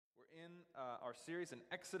our series in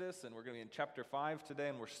Exodus, and we're going to be in chapter 5 today,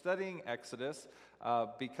 and we're studying Exodus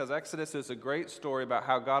because Exodus is a great story about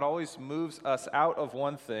how God always moves us out of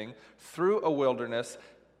one thing through a wilderness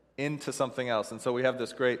into something else. And so we have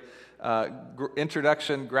this great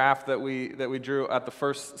introduction graph that we drew at the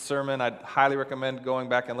first sermon. I'd highly recommend going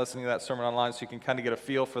back and listening to that sermon online so you can kind of get a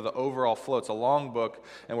feel for the overall flow. It's a long book,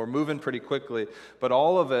 and we're moving pretty quickly, but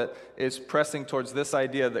all of it is pressing towards this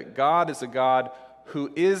idea that God is a God who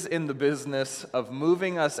is in the business of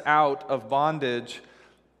moving us out of bondage.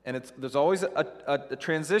 And there's always a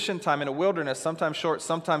transition time in a wilderness, sometimes short,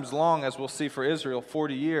 sometimes long, as we'll see for Israel,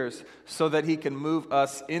 40 years, so that he can move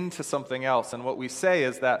us into something else. And what we say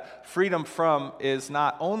is that freedom from is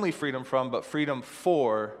not only freedom from, but freedom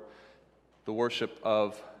for the worship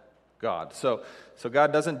of God. So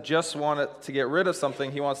God doesn't just want to get rid of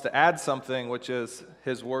something, he wants to add something, which is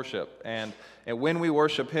his worship. And when we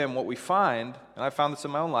worship him, what we find, and I found this in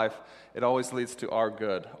my own life, it always leads to our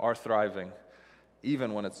good, our thriving,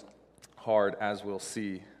 even when it's hard, as we'll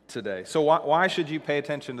see today. So why should you pay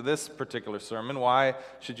attention to this particular sermon? Why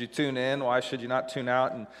should you tune in? Why should you not tune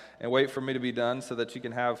out and wait for me to be done so that you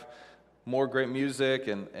can have more great music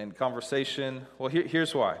and conversation? Well,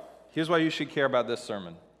 here's why. Here's why you should care about this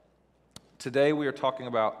sermon. Today we are talking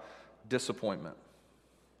about disappointment.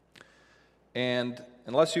 And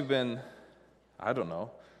unless you've been, I don't know,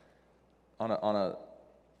 on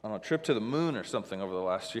a trip to the moon or something over the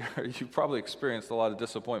last year, you've probably experienced a lot of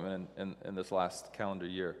disappointment in this last calendar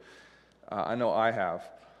year. I know I have.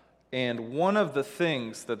 And one of the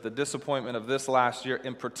things that the disappointment of this last year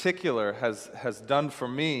in particular has done for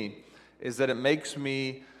me is that it makes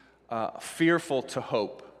me fearful to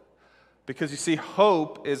hope. Because you see,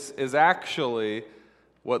 hope is actually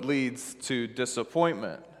what leads to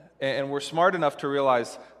disappointment. And we're smart enough to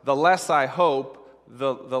realize the less I hope,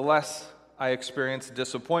 the less I experience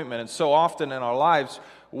disappointment. And so often in our lives,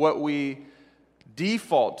 what we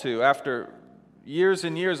default to after years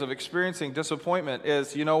and years of experiencing disappointment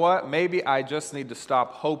is, you know what, maybe I just need to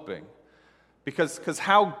stop hoping. Because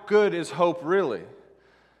how good is hope really?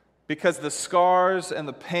 Because the scars and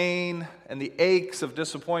the pain and the aches of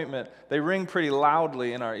disappointment, they ring pretty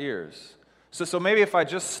loudly in our ears. So maybe if I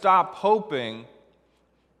just stop hoping,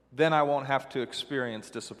 then I won't have to experience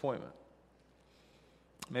disappointment.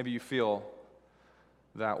 Maybe you feel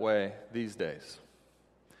that way these days.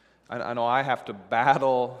 I know I have to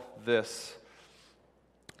battle this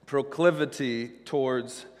proclivity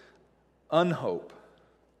towards unhope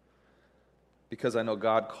because I know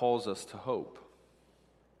God calls us to hope.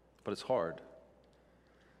 But it's hard.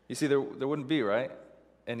 You see, there wouldn't be, right,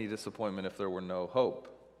 any disappointment if there were no hope.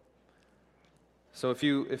 So if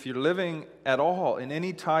you're living at all in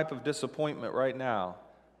any type of disappointment right now,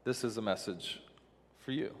 this is a message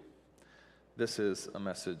for you. This is a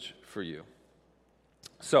message for you.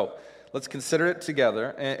 So let's consider it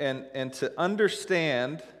together, and to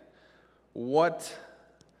understand what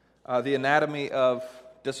the anatomy of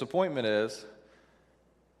disappointment is,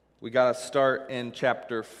 we got to start in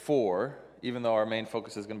chapter 4, even though our main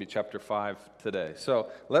focus is going to be chapter 5 today.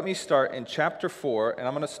 So let me start in chapter 4, and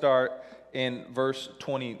I'm going to start in verse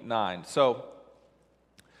 29. So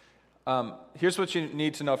here's what you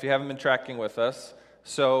need to know if you haven't been tracking with us.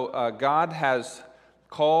 So God has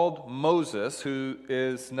called Moses, who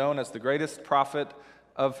is known as the greatest prophet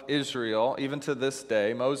of Israel, even to this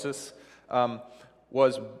day. Moses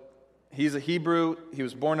he's a Hebrew. He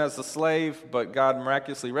was born as a slave, but God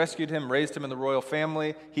miraculously rescued him, raised him in the royal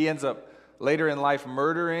family. He ends up later in life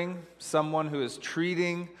murdering someone who is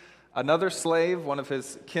treating another slave, one of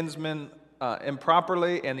his kinsmen,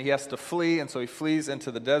 improperly, and he has to flee, and so he flees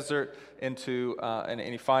into the desert, and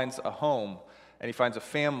he finds a home, and he finds a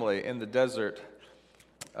family in the desert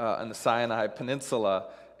in the Sinai Peninsula.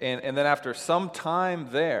 And then after some time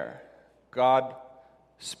there, God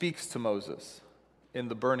speaks to Moses in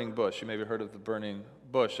the burning bush. You may have heard of the burning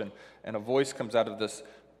bush. And a voice comes out of this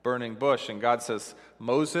burning bush, and God says,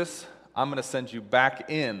 Moses, I'm going to send you back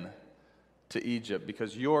in to Egypt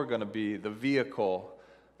because you're going to be the vehicle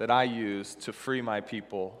that I use to free my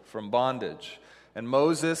people from bondage. And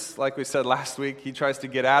Moses, like we said last week, he tries to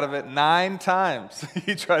get out of it 9 times.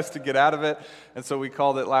 He tries to get out of it. And so we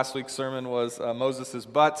called it, last week's sermon was Moses'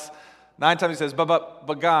 buts. 9 times he says,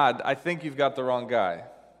 but God, I think you've got the wrong guy.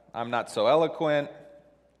 I'm not so eloquent.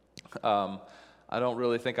 I don't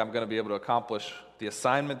really think I'm going to be able to accomplish the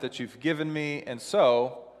assignment that you've given me. And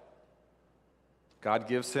so God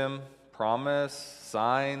gives him promise,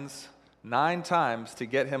 signs, 9 times to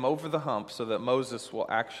get him over the hump so that Moses will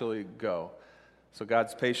actually go. So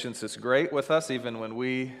God's patience is great with us, even when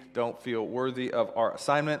we don't feel worthy of our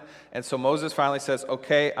assignment. And so Moses finally says,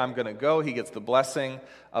 okay, I'm going to go. He gets the blessing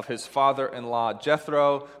of his father-in-law,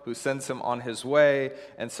 Jethro, who sends him on his way.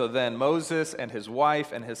 And so then Moses and his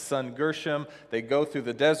wife and his son Gershom, they go through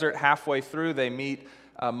the desert. Halfway through, they meet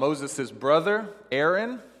Moses' brother,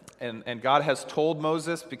 Aaron. And God has told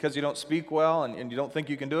Moses, because you don't speak well and you don't think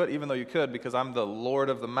you can do it, even though you could, because I'm the Lord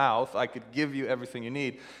of the mouth, I could give you everything you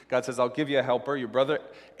need. God says, I'll give you a helper, your brother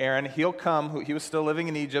Aaron. He'll come, he was still living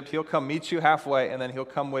in Egypt. He'll come meet you halfway, and then he'll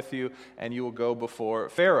come with you, and you will go before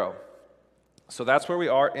Pharaoh. So that's where we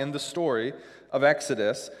are in the story of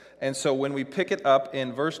Exodus. And so when we pick it up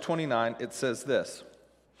in verse 29, it says this: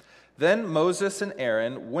 Then Moses and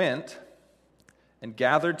Aaron went and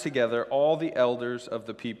gathered together all the elders of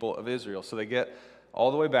the people of Israel. So they get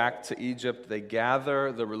all the way back to Egypt. They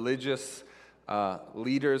gather the religious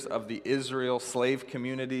leaders of the Israel slave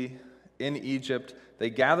community in Egypt.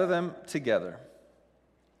 They gather them together.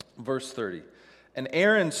 Verse 30. And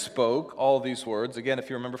Aaron spoke all these words. Again, if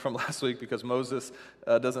you remember from last week, because Moses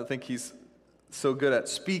doesn't think he's so good at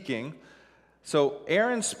speaking. So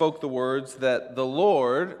Aaron spoke the words that the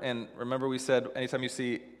Lord, and remember we said anytime you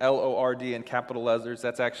see L-O-R-D in capital letters,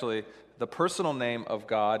 that's actually the personal name of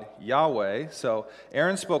God, Yahweh. So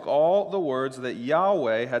Aaron spoke all the words that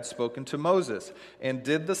Yahweh had spoken to Moses and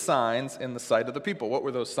did the signs in the sight of the people. What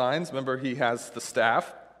were those signs? Remember, he has the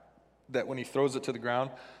staff that when he throws it to the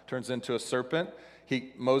ground turns into a serpent.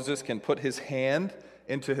 Moses can put his hand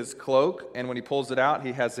into his cloak, and when he pulls it out,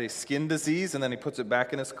 he has a skin disease, and then he puts it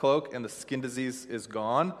back in his cloak, and the skin disease is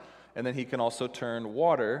gone, and then he can also turn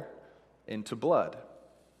water into blood.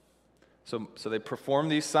 So they perform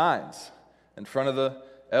these signs in front of the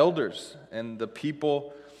elders and the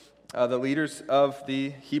people, the leaders of the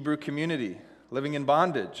Hebrew community living in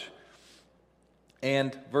bondage.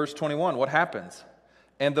 And verse 21, what happens?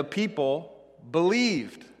 And the people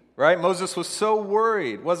believed. Right? Moses was so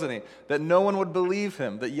worried, wasn't he, that no one would believe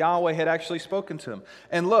him, that Yahweh had actually spoken to him.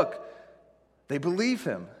 And look, they believe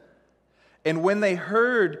him. And when they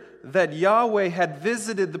heard that Yahweh had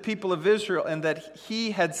visited the people of Israel and that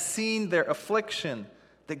he had seen their affliction,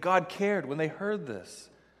 that God cared, when they heard this,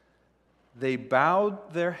 they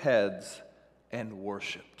bowed their heads and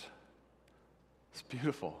worshiped. It's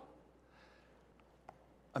beautiful.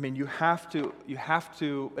 I mean, you have to,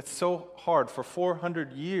 it's so hard. For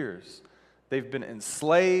 400 years, they've been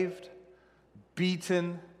enslaved,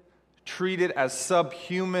 beaten, treated as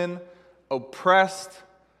subhuman, oppressed,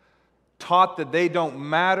 taught that they don't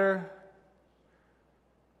matter.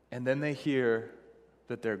 And then they hear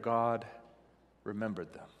that their God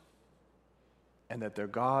remembered them and that their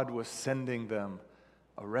God was sending them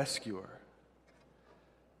a rescuer.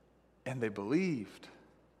 And they believed.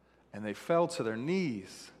 And they fell to their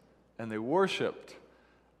knees, and they worshiped,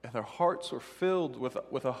 and their hearts were filled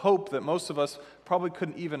with a hope that most of us probably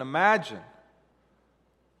couldn't even imagine.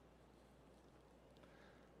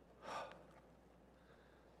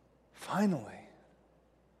 Finally,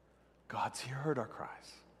 God's heard our cries.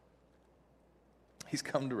 He's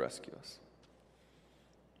come to rescue us.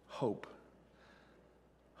 Hope.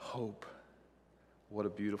 Hope. What a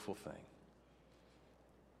beautiful thing.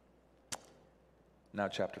 Now,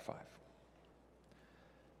 chapter 5.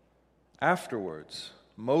 Afterwards,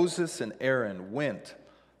 Moses and Aaron went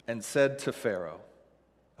and said to Pharaoh,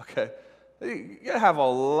 okay, you gotta have a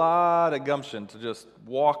lot of gumption to just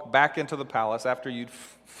walk back into the palace after you'd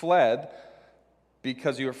fled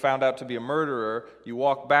because you were found out to be a murderer. You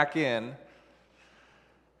walk back in,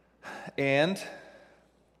 and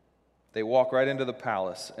they walk right into the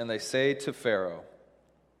palace, and they say to Pharaoh,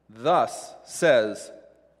 "Thus says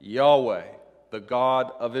Yahweh, the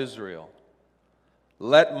God of Israel,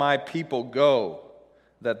 let my people go,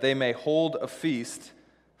 that they may hold a feast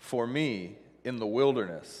for me in the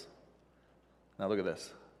wilderness." Now look at this.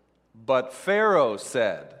 But Pharaoh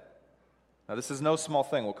said, now this is no small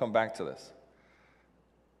thing, we'll come back to this.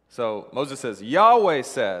 So Moses says, Yahweh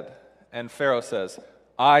said, and Pharaoh says,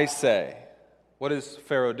 I say. What is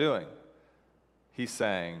Pharaoh doing? He's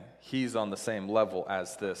saying he's on the same level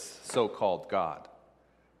as this so-called God.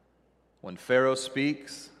 When Pharaoh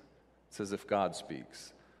speaks, it's as if God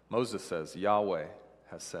speaks. Moses says, Yahweh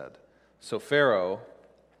has said. So Pharaoh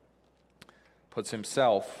puts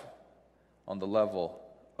himself on the level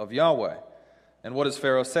of Yahweh. And what does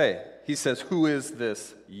Pharaoh say? He says, who is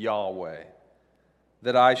this Yahweh,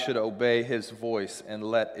 that I should obey his voice and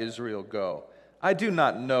let Israel go? I do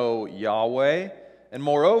not know Yahweh, and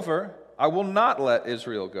moreover, I will not let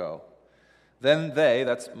Israel go. Then they,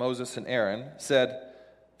 that's Moses and Aaron, said,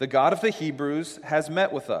 the God of the Hebrews has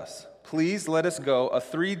met with us. please let us go a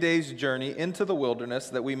 3 days' journey into the wilderness,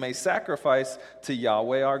 that we may sacrifice to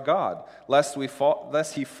Yahweh our God, lest he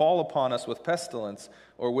fall upon us with pestilence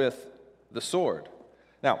or with the sword."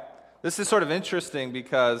 Now, this is sort of interesting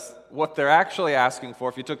because what they're actually asking for,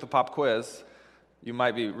 if you took the pop quiz, you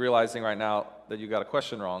might be realizing right now that you got a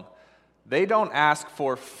question wrong. They don't ask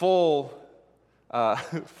for full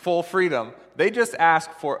freedom. They just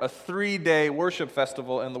ask for a 3-day worship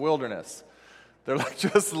festival in the wilderness. They're like,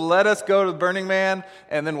 just let us go to the Burning Man,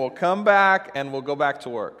 and then we'll come back, and we'll go back to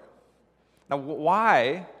work. Now,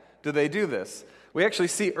 why do they do this? We actually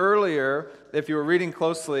see earlier, if you were reading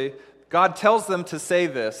closely, God tells them to say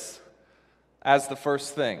this as the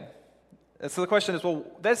first thing. And so the question is, well,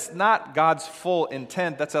 that's not God's full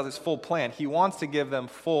intent. That's not his full plan. He wants to give them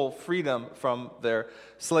full freedom from their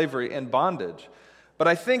slavery and bondage. But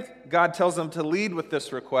I think God tells them to lead with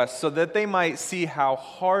this request so that they might see how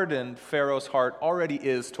hardened Pharaoh's heart already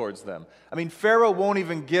is towards them. I mean, Pharaoh won't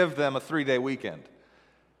even give them a 3-day weekend.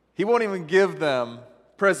 He won't even give them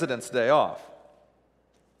President's Day off.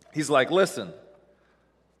 He's like, listen,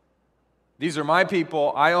 these are my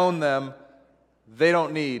people. I own them. They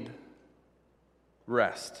don't need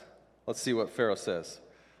rest. Let's see what Pharaoh says.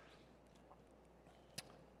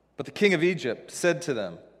 But the king of Egypt said to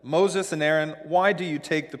them, "Moses and Aaron, why do you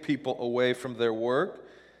take the people away from their work?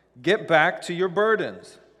 Get back to your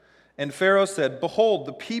burdens." And Pharaoh said, "Behold,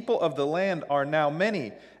 the people of the land are now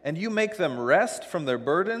many, and you make them rest from their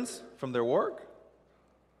burdens, from their work?"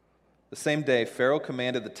 The same day, Pharaoh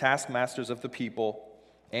commanded the taskmasters of the people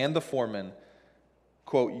and the foremen,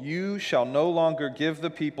 quote, "You shall no longer give the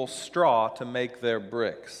people straw to make their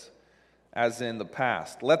bricks, as in the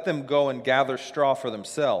past. Let them go and gather straw for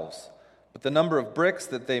themselves. But the number of bricks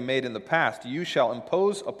that they made in the past, you shall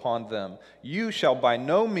impose upon them. You shall by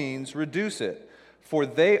no means reduce it, for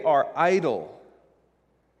they are idle.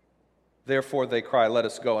 Therefore they cry, 'Let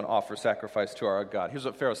us go and offer sacrifice to our God.'" Here's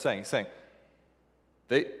what Pharaoh's saying. He's saying,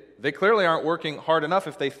 they clearly aren't working hard enough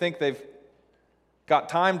if they think they've got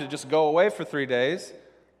time to just go away for 3 days.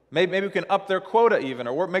 Maybe we can up their quota even,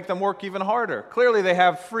 or make them work even harder. Clearly they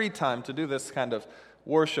have free time to do this kind of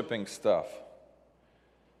worshiping stuff.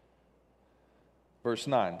 Verse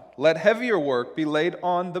 9, "Let heavier work be laid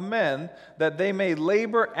on the men, that they may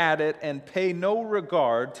labor at it and pay no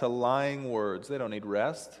regard to lying words." They don't need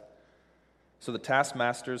rest. So the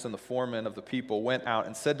taskmasters and the foremen of the people went out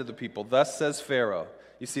and said to the people, "Thus says Pharaoh."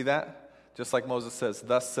 You see that? Just like Moses says,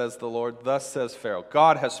 "Thus says the Lord," thus says Pharaoh.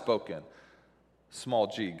 God has spoken. Small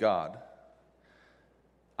g, God.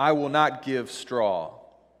 "I will not give straw.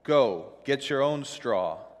 Go, get your own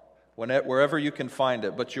straw, wherever you can find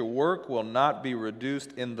it, but your work will not be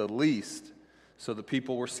reduced in the least." So the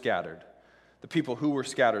people were scattered, the people who were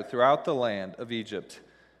scattered throughout the land of Egypt,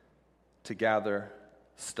 to gather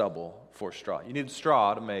stubble for straw. You needed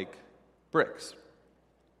straw to make bricks,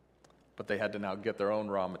 but they had to now get their own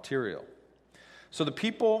raw material. So the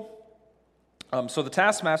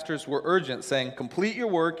taskmasters were urgent, saying, "Complete your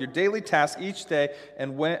work, your daily task each day,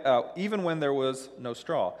 and even when there was no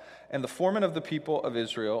straw." And the foremen of the people of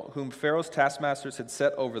Israel, whom Pharaoh's taskmasters had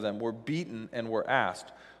set over them, were beaten and were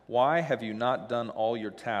asked, "Why have you not done all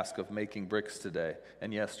your task of making bricks today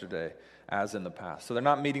and yesterday, as in the past?" So they're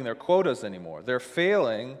not meeting their quotas anymore. They're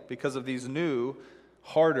failing because of these new,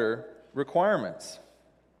 harder requirements.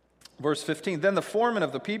 Verse 15, "Then the foreman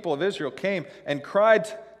of the people of Israel came and cried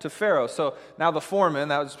to Pharaoh." So now the foreman,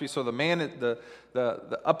 that would just be sort of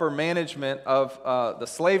the upper management of the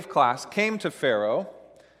slave class, came to Pharaoh,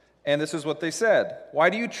 and this is what they said. "Why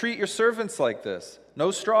do you treat your servants like this? No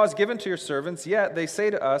straw is given to your servants, yet they say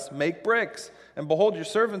to us, 'Make bricks.' And behold, your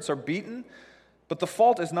servants are beaten, but the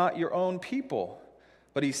fault is not your own people."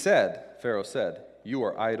 But Pharaoh said, "You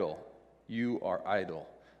are idle, you are idle.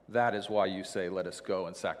 That is why you say, 'Let us go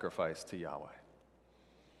and sacrifice to Yahweh.'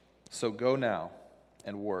 So go now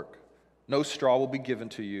and work. No straw will be given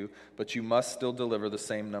to you, but you must still deliver the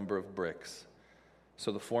same number of bricks."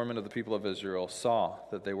 So the foremen of the people of Israel saw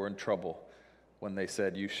that they were in trouble when they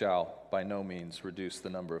said, "You shall by no means reduce the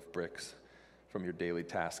number of bricks from your daily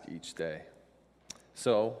task each day."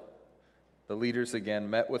 So the leaders again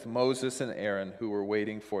met with Moses and Aaron, who were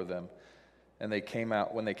waiting for them, and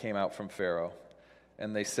when they came out from Pharaoh.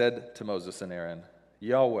 And they said to Moses and Aaron,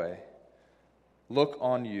 "Yahweh, look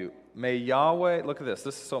on you." May Yahweh, look at this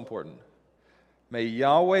is so important. "May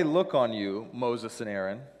Yahweh look on you, Moses and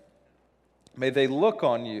Aaron. May he look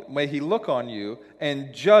on you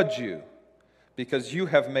and judge you, because you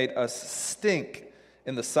have made us stink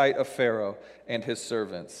in the sight of Pharaoh and his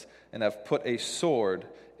servants, and have put a sword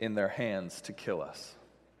in their hands to kill us."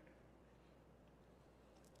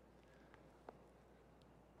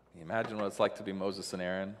 you imagine what it's like to be Moses and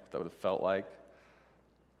Aaron, what that would have felt like?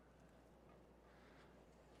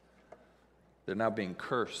 They're now being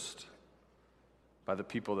cursed by the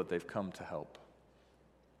people that they've come to help.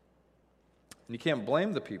 And you can't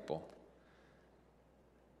blame the people.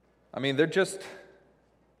 I mean, they're just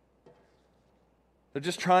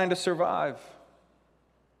trying to survive.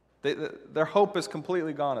 Their hope is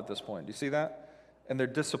completely gone at this point. Do you see that? And they're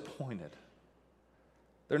disappointed.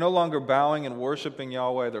 They're no longer bowing and worshiping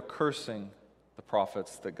Yahweh. They're cursing the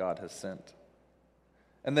prophets that God has sent.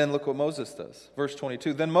 And then look what Moses does. Verse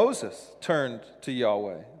 22, then Moses turned to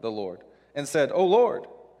Yahweh, the Lord, and said, O Lord,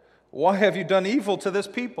 why have you done evil to this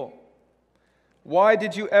people? Why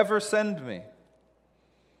did you ever send me?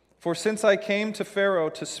 For since I came to Pharaoh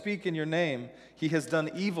to speak in your name, he has done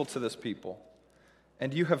evil to this people,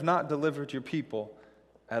 and you have not delivered your people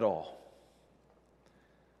at all.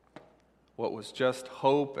 What was just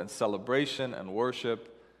hope and celebration and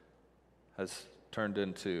worship has turned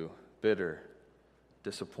into bitter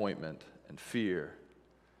disappointment and fear.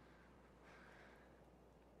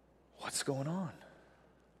 What's going on?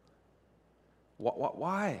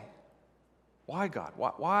 Why? Why, God?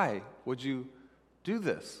 Why would you do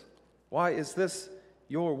this? Why is this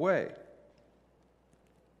your way?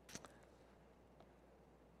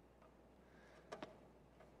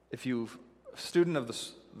 If you're a student of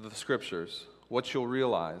the Scriptures, what you'll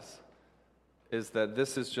realize is that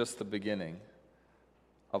this is just the beginning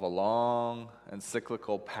of a long and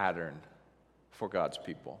cyclical pattern for God's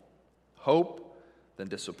people. Hope, then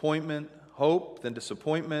disappointment, hope, then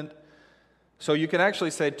disappointment. So you can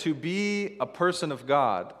actually say to be a person of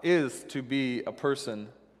God is to be a person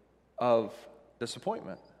of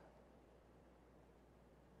disappointment.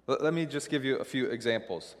 Let me just give you a few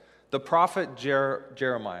examples. The prophet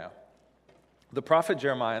Jeremiah. The prophet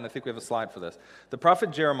Jeremiah, and I think we have a slide for this. The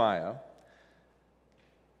prophet Jeremiah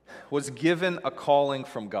was given a calling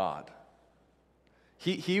from God.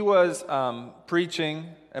 He was preaching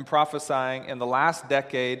and prophesying in the last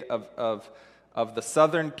decade of the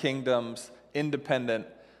southern kingdom's independent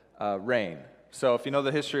reign. So if you know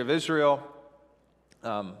the history of Israel,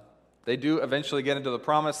 they do eventually get into the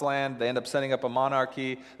promised land. They end up setting up a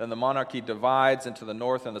monarchy. Then the monarchy divides into the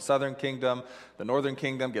north and the southern kingdom. The northern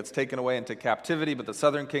kingdom gets taken away into captivity, but the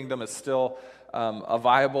southern kingdom is still a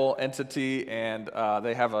viable entity, and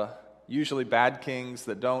they have usually bad kings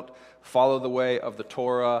that don't follow the way of the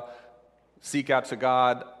Torah, seek out to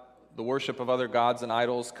God. The worship of other gods and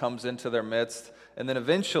idols comes into their midst. And then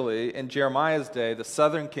eventually, in Jeremiah's day, the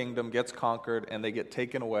southern kingdom gets conquered and they get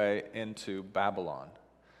taken away into Babylon.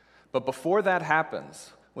 But before that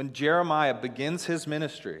happens, when Jeremiah begins his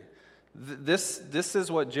ministry, this is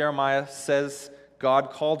what Jeremiah says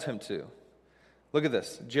God called him to. Look at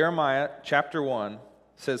this. Jeremiah chapter 1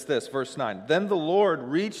 says this, verse 9. Then the Lord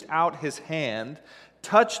reached out his hand,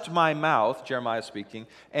 touched my mouth, Jeremiah speaking,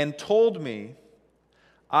 and told me,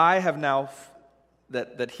 I have now,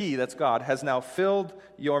 that's God, has now filled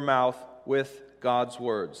your mouth with God's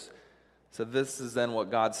words. So this is then what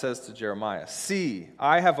God says to Jeremiah. See,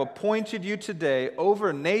 I have appointed you today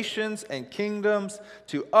over nations and kingdoms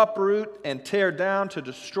to uproot and tear down, to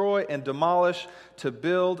destroy and demolish, to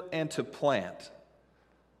build and to plant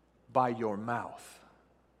by your mouth.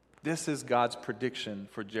 This is God's prediction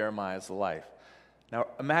for Jeremiah's life. Now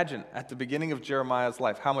imagine at the beginning of Jeremiah's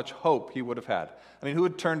life how much hope he would have had. I mean, who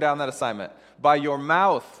would turn down that assignment? By your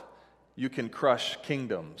mouth you can crush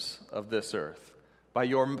kingdoms of this earth. By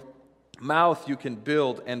your mouth you can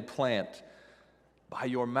build and plant. By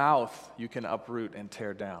your mouth you can uproot and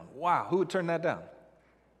tear down. Wow, who would turn that down?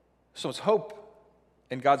 So it's hope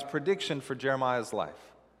in God's prediction for Jeremiah's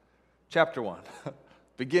life. Chapter 1,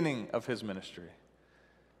 beginning of his ministry.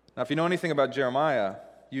 Now if you know anything about Jeremiah,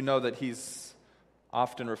 you know that he's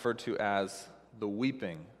often referred to as the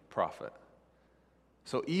weeping prophet.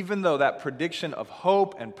 So even though that prediction of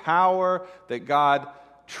hope and power that God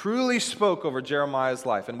truly spoke over Jeremiah's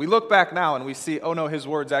life, and we look back now and we see, oh no, his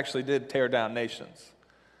words actually did tear down nations.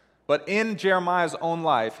 But in Jeremiah's own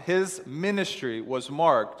life, his ministry was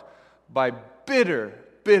marked by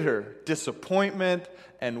bitter disappointment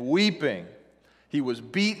and weeping. He was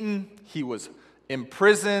beaten, he was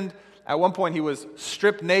imprisoned. At one point, he was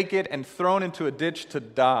stripped naked and thrown into a ditch to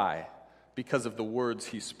die because of the words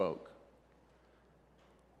he spoke.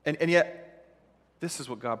 And yet, this is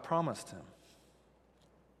what God promised him.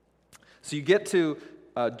 So you get to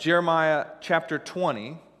Jeremiah chapter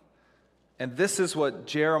 20, and this is what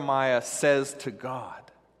Jeremiah says to God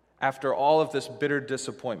after all of this bitter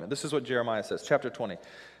disappointment. This is what Jeremiah says, chapter 20.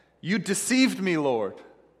 You deceived me, Lord,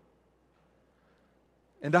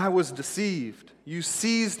 and I was deceived. You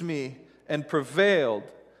seized me and prevailed.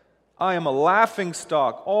 I am a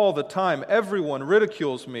laughingstock all the time. Everyone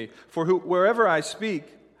ridicules me. For wherever I speak,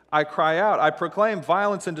 I cry out. I proclaim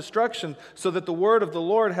violence and destruction, so that the word of the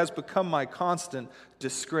Lord has become my constant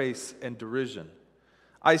disgrace and derision.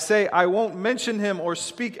 I say, I won't mention him or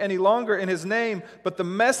speak any longer in his name, but the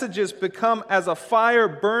messages become as a fire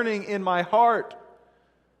burning in my heart.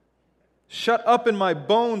 Shut up in my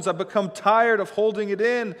bones, I become tired of holding it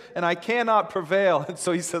in, and I cannot prevail. And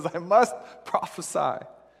so he says, I must prophesy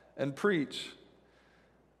and preach.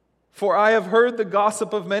 For I have heard the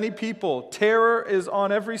gossip of many people. Terror is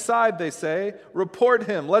on every side, they say. Report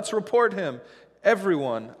him, let's report him.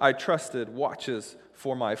 Everyone I trusted watches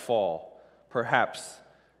for my fall. Perhaps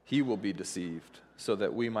he will be deceived, so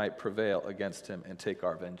that we might prevail against him and take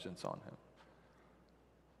our vengeance on him.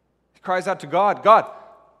 He cries out to God, God,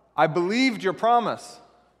 I believed your promise.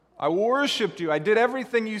 I worshiped you. I did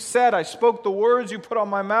everything you said. I spoke the words you put on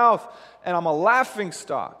my mouth, and I'm a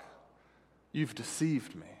laughingstock. You've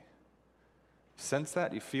deceived me. Sense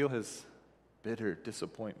that? You feel his bitter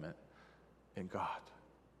disappointment in God.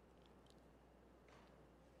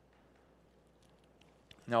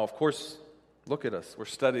 Now, of course, look at us. We're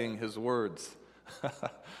studying his words.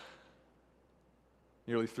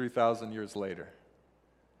 Nearly 3,000 years later.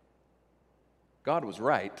 God was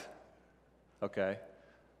right, okay,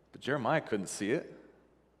 but Jeremiah couldn't see it.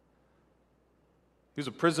 He was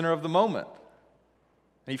a prisoner of the moment.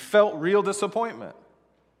 And he felt real disappointment.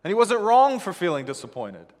 And he wasn't wrong for feeling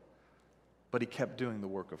disappointed. But he kept doing the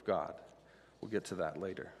work of God. We'll get to that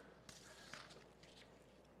later.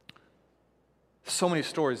 So many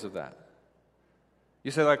stories of that. You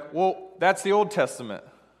say like, well, that's the Old Testament.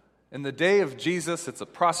 In the day of Jesus, it's a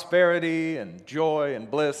prosperity and joy and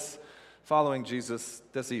bliss. Following Jesus,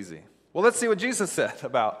 that's easy. Well, let's see what Jesus said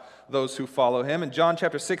about those who follow him. In John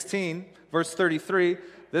chapter 16, verse 33,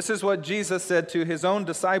 this is what Jesus said to his own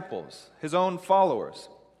disciples, his own followers.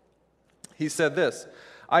 He said this,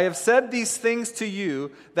 I have said these things to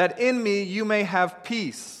you, that in me you may have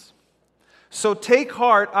peace. So take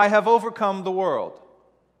heart, I have overcome the world.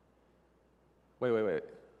 Wait.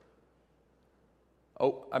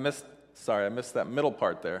 Oh, I missed that middle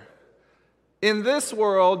part there. In this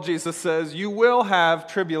world, Jesus says, you will have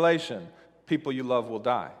tribulation. People you love will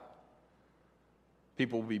die.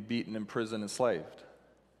 People will be beaten, imprisoned, enslaved.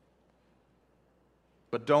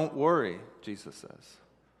 But don't worry, Jesus says.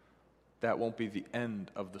 That won't be the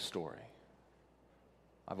end of the story.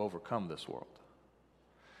 I've overcome this world.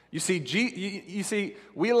 You see,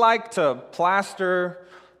 we like to plaster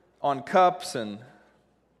on cups and,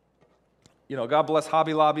 God bless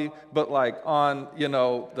Hobby Lobby, but like on,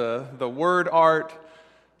 the word art,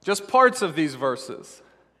 just parts of these verses.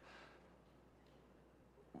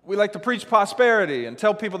 We like to preach prosperity and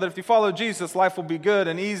tell people that if you follow Jesus, life will be good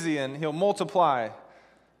and easy and he'll multiply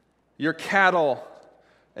your cattle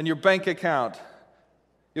and your bank account.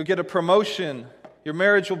 You'll get a promotion. Your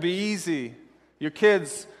marriage will be easy. Your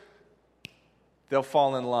kids, they'll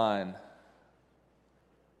fall in line.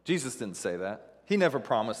 Jesus didn't say that. He never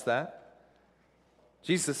promised that.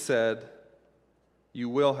 Jesus said, you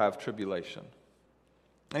will have tribulation.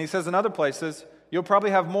 And he says in other places, you'll probably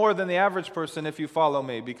have more than the average person if you follow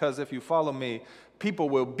me, because if you follow me, people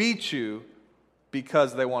will beat you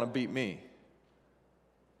because they want to beat me.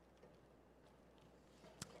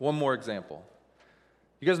 One more example.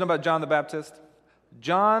 You guys know about John the Baptist?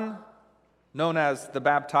 John, known as the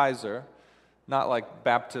baptizer, not like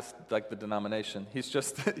Baptist, like the denomination.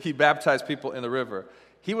 He baptized people in the river.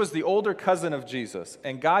 He was the older cousin of Jesus,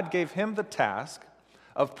 and God gave him the task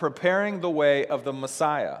of preparing the way of the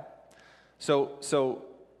Messiah. So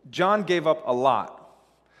John gave up a lot.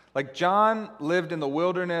 Like John lived in the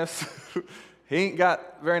wilderness. He ain't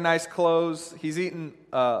got very nice clothes. He's eating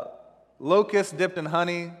locusts dipped in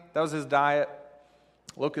honey. That was his diet.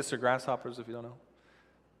 Locusts are grasshoppers, if you don't know.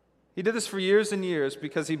 He did this for years and years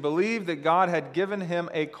because he believed that God had given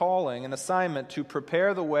him a calling, an assignment to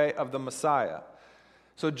prepare the way of the Messiah.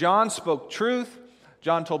 So John spoke truth.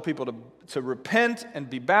 John told people to repent and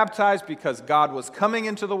be baptized because God was coming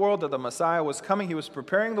into the world, that the Messiah was coming. He was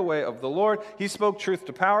preparing the way of the Lord. He spoke truth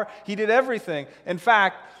to power. He did everything. In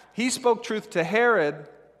fact, he spoke truth to Herod,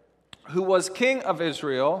 who was king of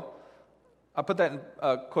Israel. I put that in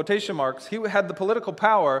quotation marks. He had the political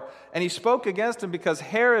power, and he spoke against him because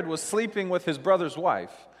Herod was sleeping with his brother's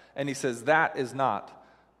wife. And he says, that is not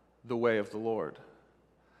the way of the Lord.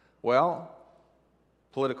 Well,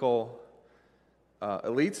 political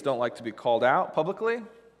elites don't like to be called out publicly,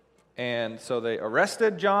 and so they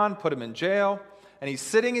arrested John, put him in jail, and he's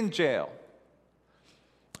sitting in jail,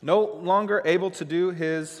 no longer able to do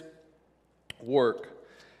his work.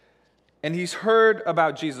 And he's heard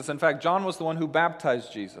about Jesus. In fact, John was the one who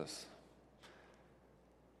baptized Jesus.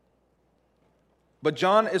 But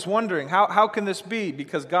John is wondering, how can this be?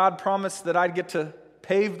 Because God promised that I'd get to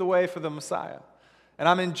pave the way for the Messiah. And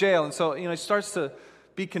I'm in jail. And so, he starts to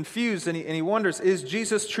be confused, and he wonders, is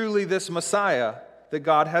Jesus truly this Messiah that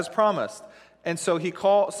God has promised? And so he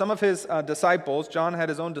called some of his disciples. John had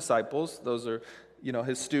his own disciples. Those are,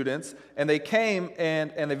 his students. And they came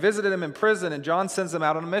and they visited him in prison, and John sends them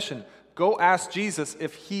out on a mission. Go ask Jesus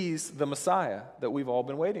if he's the Messiah that we've all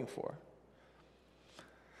been waiting for.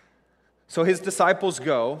 So his disciples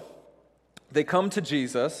go. They come to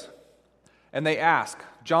Jesus, and they ask,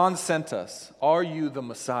 John sent us, are you the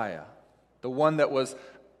Messiah? The one that was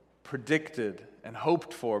predicted and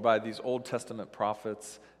hoped for by these Old Testament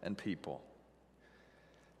prophets and people.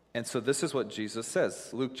 And so this is what Jesus says,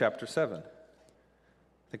 Luke chapter 7. I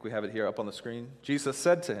think we have it here up on the screen. Jesus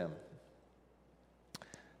said to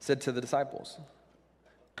the disciples,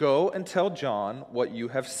 go and tell John what you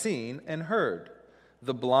have seen and heard.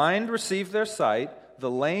 The blind receive their sight, the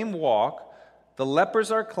lame walk, the lepers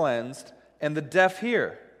are cleansed, and the deaf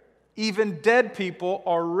hear. Even dead people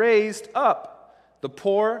are raised up. The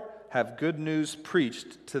poor have good news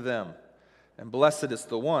preached to them. And blessed is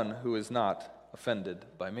the one who is not offended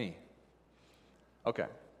by me. Okay.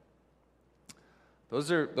 Those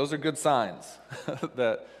are good signs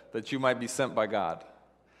that you might be sent by God.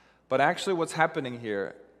 But actually what's happening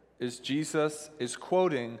here is Jesus is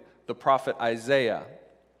quoting the prophet Isaiah.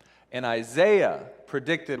 And Isaiah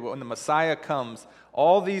predicted when the Messiah comes,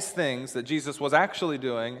 all these things that Jesus was actually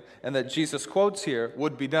doing and that Jesus quotes here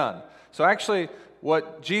would be done. So actually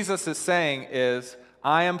what Jesus is saying is,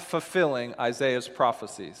 I am fulfilling Isaiah's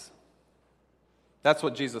prophecies. That's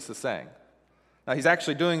what Jesus is saying. Now he's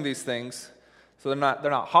actually doing these things, so they're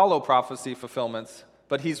not hollow prophecy fulfillments,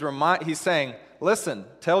 but he's saying, listen,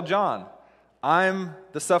 tell John, I'm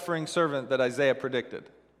the suffering servant that Isaiah predicted.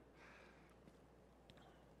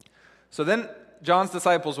 So then John's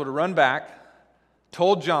disciples would have run back,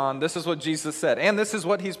 told John, this is what Jesus said, and this is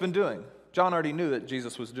what he's been doing. John already knew that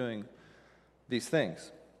Jesus was doing these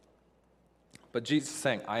things. But Jesus is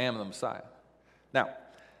saying, I am the Messiah. Now,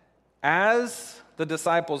 as the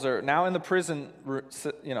disciples are now in the prison,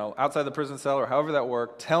 outside the prison cell or however that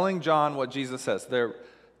worked, telling John what Jesus says, they're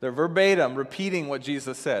verbatim repeating what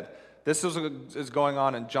Jesus said. This is going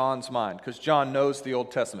on in John's mind because John knows the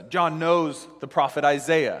Old Testament. John knows the prophet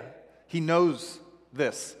Isaiah. He knows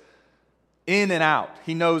this in and out.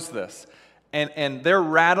 He knows this. And they're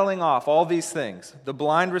rattling off all these things. The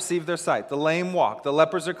blind receive their sight. The lame walk. The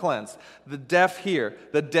lepers are cleansed. The deaf hear.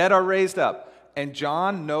 The dead are raised up. And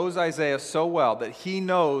John knows Isaiah so well that he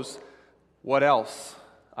knows what else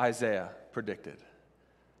Isaiah predicted.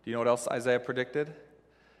 Do you know what else Isaiah predicted?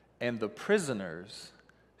 And the prisoners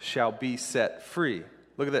shall be set free.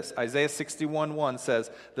 Look at this. Isaiah 61:1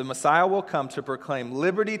 says, the Messiah will come to proclaim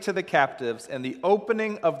liberty to the captives and the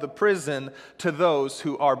opening of the prison to those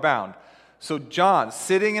who are bound. So John,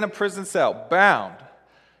 sitting in a prison cell, bound,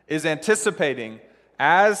 is anticipating,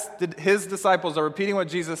 as his disciples are repeating what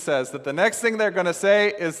Jesus says, that the next thing they're going to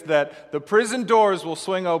say is that the prison doors will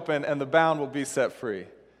swing open and the bound will be set free.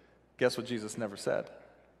 Guess what Jesus never said?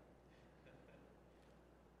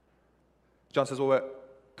 John says, well,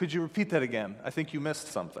 could you repeat that again? I think you missed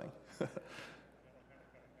something.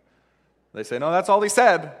 They say, no, that's all he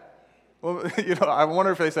said. Well, I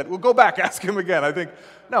wonder if they said, well, go back, ask him again. I think,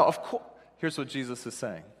 no, of course. Here's what Jesus is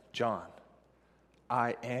saying. John,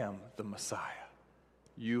 I am the Messiah.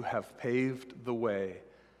 You have paved the way.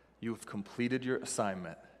 You have completed your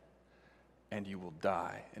assignment, and you will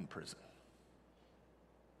die in prison.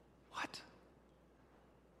 What?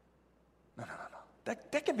 No.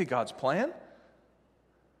 That can be God's plan.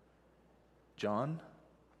 John,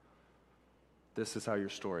 this is how your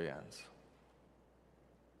story ends.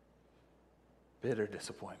 Bitter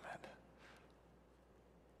disappointment.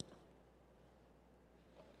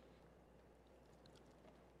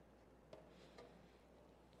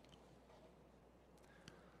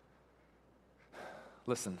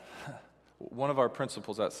 Listen, one of our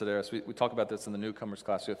principles at Sedaris, we talk about this in the newcomers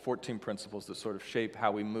class. We have 14 principles that sort of shape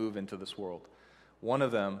how we move into this world. One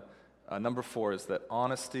of them, number 4, is that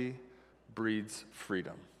honesty breeds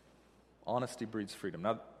freedom. Honesty breeds freedom.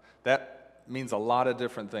 Now, that means a lot of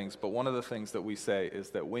different things, but one of the things that we say is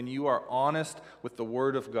that when you are honest with the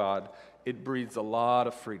Word of God, it breeds a lot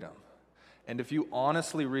of freedom. And if you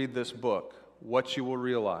honestly read this book, what you will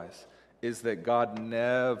realize is that God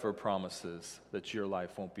never promises that your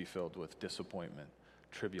life won't be filled with disappointment,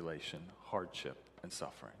 tribulation, hardship, and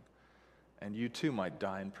suffering. And you too might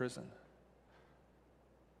die in prison.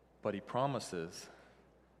 But he promises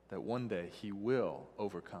that one day he will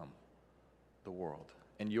overcome the world.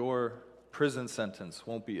 And your prison sentence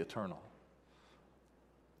won't be eternal.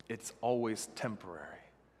 It's always temporary.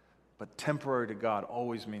 But temporary to God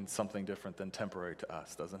always means something different than temporary to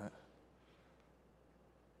us, doesn't it?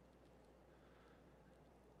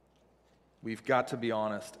 We've got to be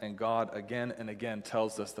honest, and God again and again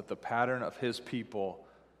tells us that the pattern of his people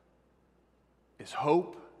is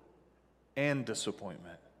hope and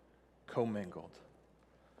disappointment commingled.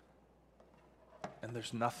 And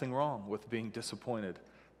there's nothing wrong with being disappointed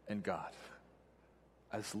in God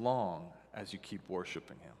as long as you keep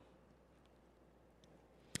worshiping him.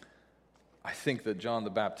 I think that John the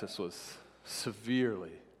Baptist was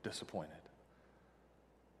severely disappointed.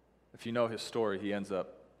 If you know his story, he ends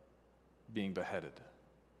up being beheaded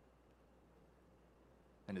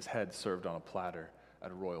and his head served on a platter at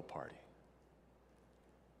a royal party.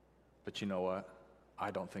 But you know what? I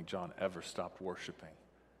don't think John ever stopped worshiping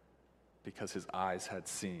because his eyes had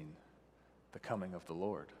seen the coming of the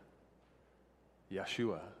Lord.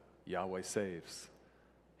 Yeshua, Yahweh saves.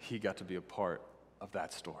 He got to be a part of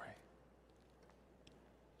that story.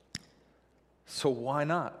 So why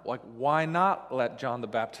not? Why not let John the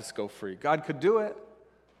Baptist go free? God could do it.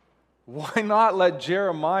 Why not let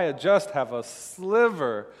Jeremiah just have a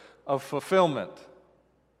sliver of fulfillment?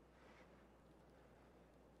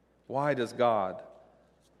 Why does God,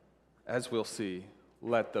 as we'll see,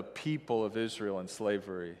 let the people of Israel in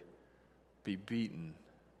slavery be beaten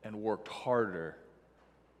and worked harder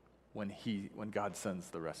when God sends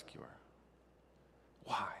the rescuer?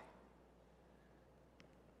 Why?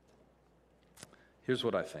 Here's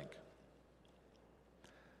what I think.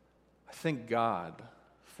 I think God,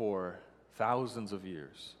 for thousands of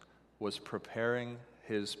years, was preparing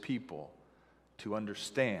his people to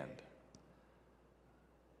understand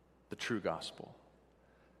the true gospel.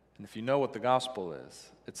 And if you know what the gospel is,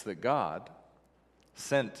 it's that God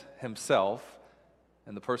sent himself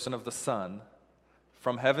in the person of the Son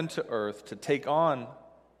from heaven to earth to take on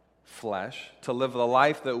flesh, to live the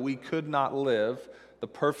life that we could not live, the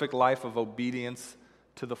perfect life of obedience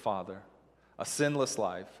to the Father, a sinless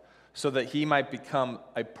life, so that he might become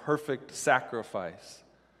a perfect sacrifice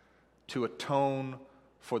to atone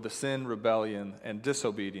for the sin, rebellion, and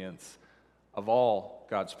disobedience of all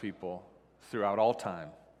God's people throughout all time,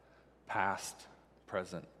 past,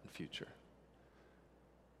 present, and future.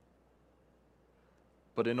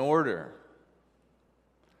 But in order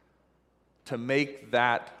to make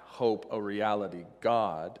that hope a reality,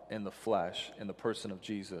 God in the flesh, in the person of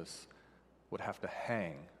Jesus, would have to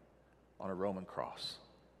hang on a Roman cross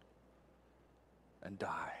and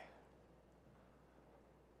die.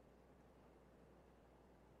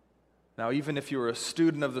 Now, even if you were a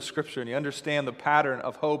student of the Scripture and you understand the pattern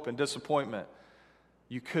of hope and disappointment,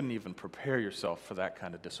 you couldn't even prepare yourself for that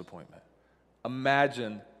kind of disappointment.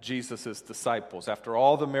 Imagine Jesus' disciples, after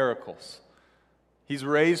all the miracles. He's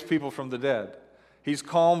raised people from the dead. He's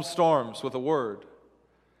calmed storms with a word.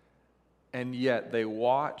 And yet they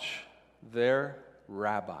watch their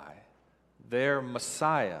rabbi, their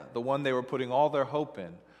Messiah, the one they were putting all their hope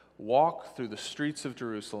in, walk through the streets of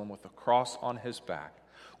Jerusalem with a cross on his back,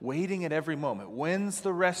 waiting at every moment. When's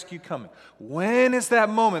the rescue coming? When is that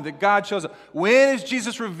moment that God shows up? When does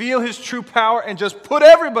Jesus reveal his true power and just put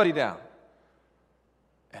everybody down?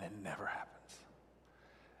 And it never happens.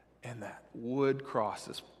 And that wood cross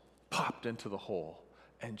is popped into the hole,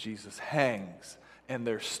 and Jesus hangs, and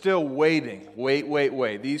they're still waiting.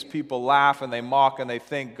 Wait. These people laugh and they mock and they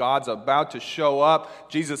think God's about to show up.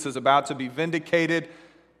 Jesus is about to be vindicated,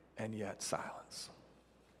 and yet silence.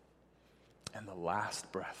 And the last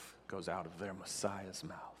breath goes out of their Messiah's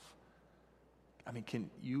mouth. I mean, can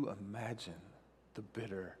you imagine the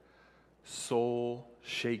bitter,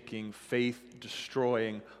 soul-shaking,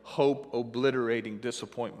 faith-destroying, hope-obliterating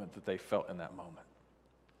disappointment that they felt in that moment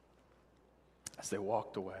as they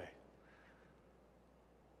walked away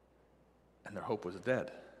and their hope was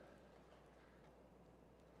dead?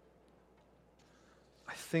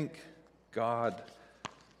 I think God,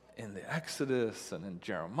 in the Exodus and in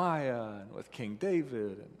Jeremiah and with King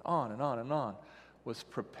David and on and on and on, was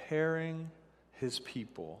preparing his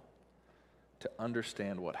people to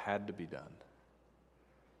understand what had to be done.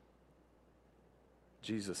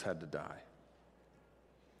 Jesus had to die.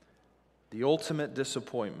 The ultimate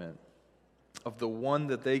disappointment of the one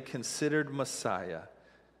that they considered Messiah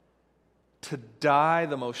to die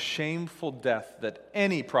the most shameful death that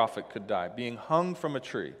any prophet could die, being hung from a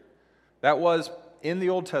tree. That was, in the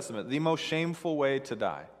Old Testament, the most shameful way to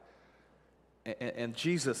die. And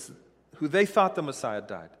Jesus, who they thought the Messiah,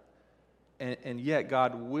 died. And yet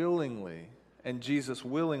God willingly And Jesus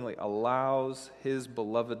willingly allows his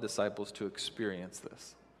beloved disciples to experience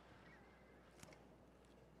this.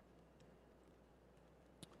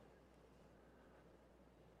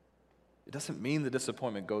 It doesn't mean the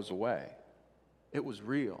disappointment goes away. It was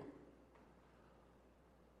real.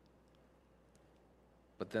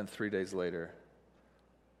 But then 3 days later,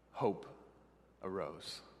 hope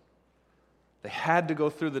arose. They had to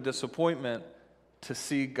go through the disappointment to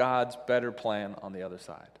see God's better plan on the other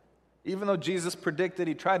side. Even though Jesus predicted,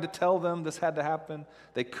 he tried to tell them this had to happen,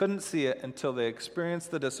 they couldn't see it until they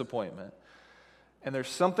experienced the disappointment. And there's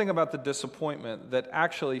something about the disappointment that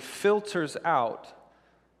actually filters out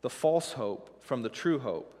the false hope from the true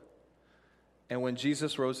hope. And when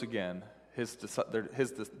Jesus rose again,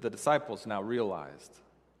 the disciples now realized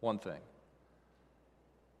one thing.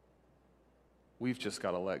 We've just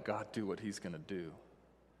got to let God do what he's going to do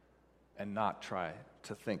and not try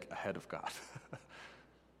to think ahead of God.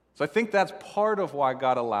 So I think that's part of why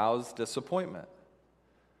God allows disappointment.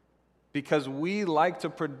 Because we like to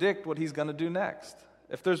predict what he's going to do next.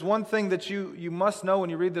 If there's one thing that you must know when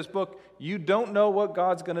you read this book, you don't know what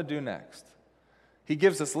God's going to do next. He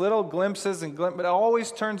gives us little glimpses, but it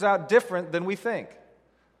always turns out different than we think.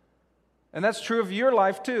 And that's true of your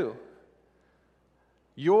life too.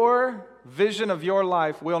 Your vision of your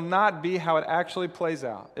life will not be how it actually plays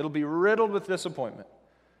out. It'll be riddled with disappointment.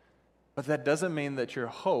 But that doesn't mean that your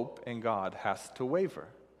hope in God has to waver.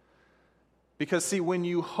 Because see, when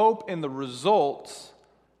you hope in the results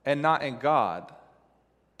and not in God,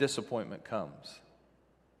 disappointment comes.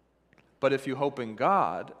 But if you hope in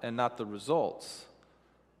God and not the results,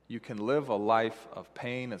 you can live a life of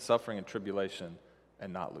pain and suffering and tribulation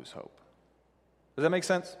and not lose hope. Does that make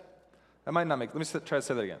sense? That might not make. Let me try to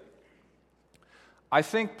say that again. I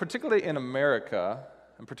think particularly in America,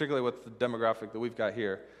 and particularly with the demographic that we've got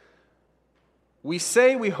here, we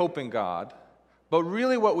say we hope in God, but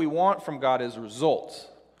really what we want from God is results.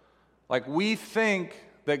 Like we think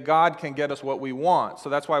that God can get us what we want, so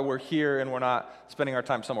that's why we're here and we're not spending our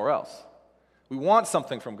time somewhere else. We want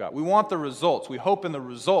something from God. We want the results. We hope in the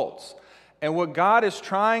results. And what God is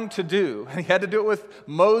trying to do, and he had to do it with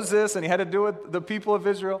Moses, and he had to do it with the people of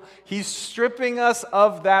Israel, he's stripping us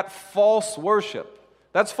of that false worship.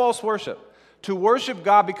 That's false worship. To worship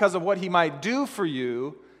God because of what he might do for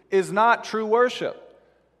you is not true worship.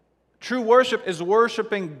 True worship is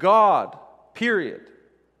worshiping God, period.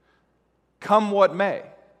 Come what may.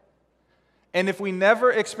 And if we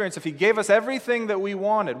never experience, if he gave us everything that we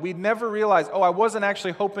wanted, we'd never realize, I wasn't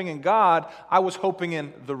actually hoping in God, I was hoping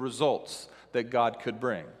in the results that God could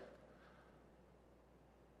bring.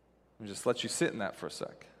 Let me just let you sit in that for a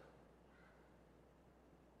sec.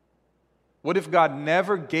 What if God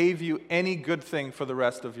never gave you any good thing for the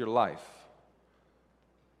rest of your life?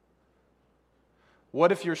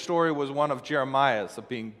 What if your story was one of Jeremiah's, of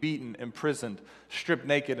being beaten, imprisoned, stripped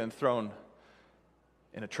naked, and thrown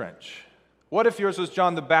in a trench? What if yours was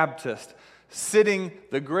John the Baptist, sitting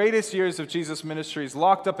the greatest years of Jesus' ministries,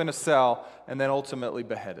 locked up in a cell, and then ultimately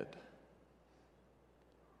beheaded?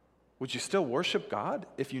 Would you still worship God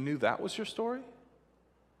if you knew that was your story?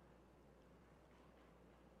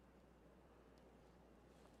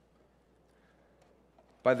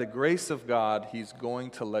 By the grace of God, he's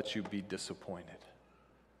going to let you be disappointed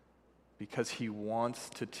because he wants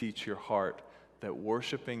to teach your heart that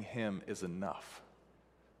worshiping him is enough,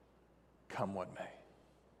 come what may.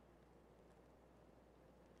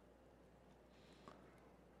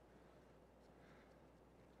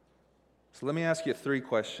 So let me ask you 3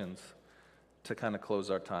 questions to kind of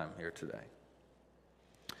close our time here today.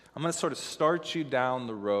 I'm going to sort of start you down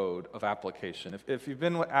the road of application. If you've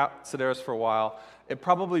been at Sedaris for a while, it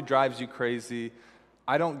probably drives you crazy.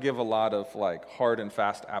 I don't give a lot of hard and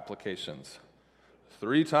fast applications.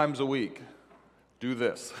 3 times a week, do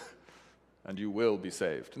this, and you will be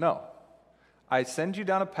saved. No. I send you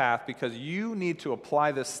down a path because you need to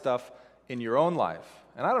apply this stuff in your own life.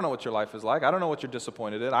 And I don't know what your life is like. I don't know what you're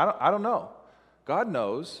disappointed in. I don't know. God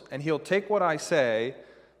knows, and he'll take what I say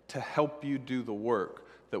to help you do the work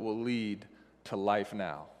that will lead to life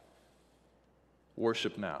now.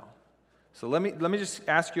 Worship now. So let me just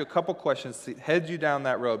ask you a couple questions to head you down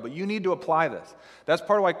that road, but you need to apply this. That's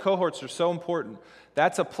part of why cohorts are so important.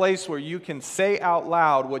 That's a place where you can say out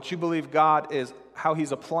loud what you believe God is, how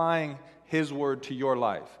he's applying his word to your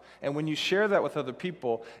life. And when you share that with other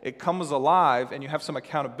people, it comes alive and you have some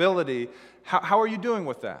accountability. How are you doing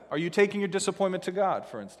with that? Are you taking your disappointment to God,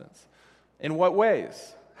 for instance? In what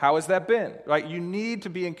ways? How has that been? Right? You need to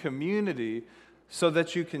be in community so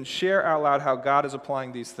that you can share out loud how God is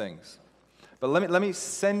applying these things. But let me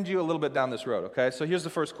send you a little bit down this road, okay? So here's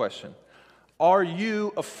the first question. Are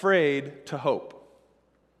you afraid to hope?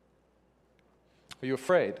 Are you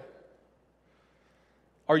afraid?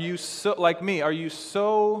 Are you so, like me, are you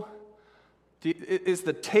so, is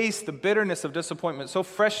the taste, the bitterness of disappointment so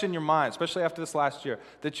fresh in your mind, especially after this last year,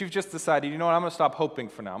 that you've just decided, you know what, I'm going to stop hoping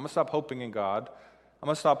for now. I'm going to stop hoping in God. I'm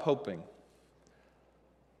going to stop hoping.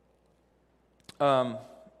 I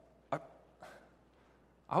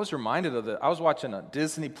was reminded of that. I was watching a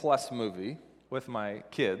Disney Plus movie with my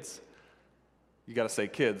kids. You got to say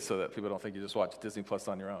kids so that people don't think you just watch Disney Plus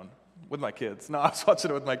on your own. With my kids. No, I was watching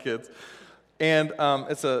it with my kids. And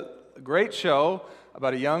it's a great show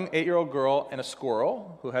about a young 8-year-old girl and a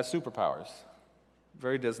squirrel who has superpowers.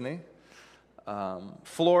 Very Disney.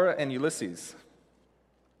 Flora and Ulysses.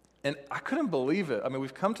 And I couldn't believe it. I mean,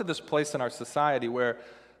 we've come to this place in our society where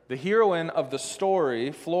the heroine of the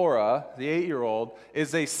story, Flora, the 8-year-old,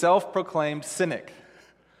 is a self-proclaimed cynic.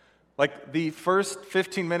 Like the first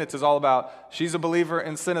 15 minutes is all about she's a believer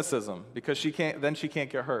in cynicism because she can't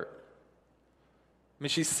get hurt. I mean,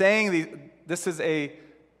 she's saying this is a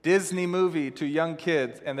Disney movie to young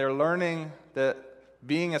kids, and they're learning that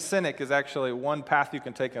being a cynic is actually one path you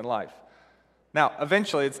can take in life. Now,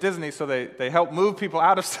 eventually, it's Disney, so they help move people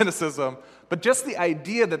out of cynicism, but just the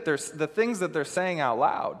idea that the things that they're saying out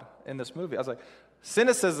loud in this movie, I was like,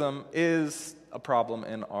 cynicism is a problem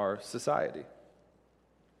in our society.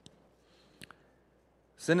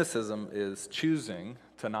 Cynicism is choosing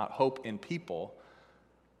to not hope in people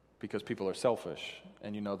because people are selfish,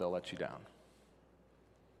 and you know they'll let you down.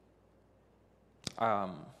 I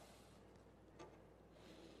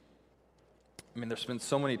mean, there's been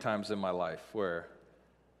so many times in my life where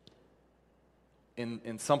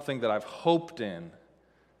in something that I've hoped in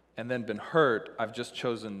and then been hurt, I've just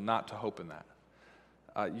chosen not to hope in that.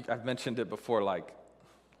 I've mentioned it before, like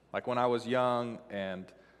when I was young and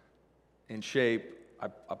in shape,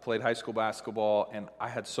 I played high school basketball, and I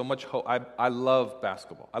had so much hope. I loved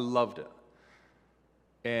basketball. I loved it.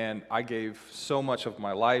 And I gave so much of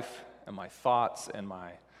my life and my thoughts and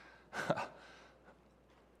my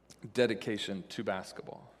dedication to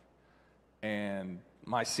basketball. And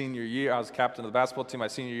my senior year, I was captain of the basketball team. My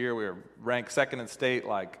senior year, we were ranked second in state.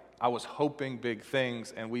 Like, I was hoping big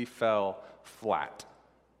things, and we fell flat.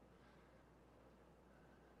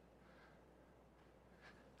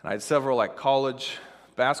 And I had several college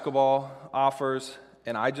basketball offers,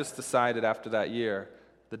 and I just decided after that year,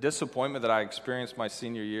 the disappointment that I experienced my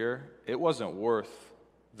senior year, it wasn't worth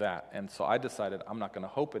that. And so I decided I'm not going to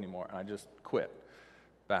hope anymore, and I just quit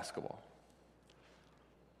basketball.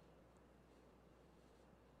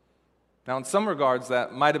 Now, in some regards,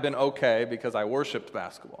 that might have been okay because I worshiped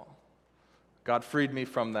basketball. God freed me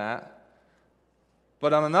from that.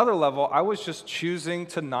 But on another level, I was just choosing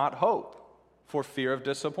to not hope for fear of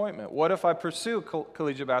disappointment. What if I pursue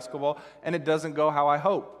collegiate basketball and it doesn't go how I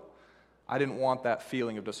hope? I didn't want that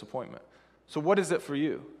feeling of disappointment. So what is it for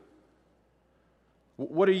you?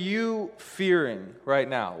 What are you fearing right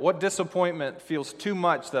now? What disappointment feels too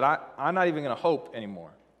much that I'm not even going to hope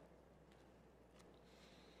anymore?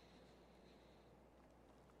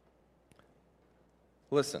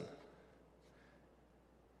 Listen,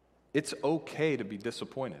 it's okay to be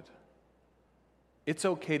disappointed. It's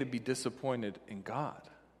okay to be disappointed in God.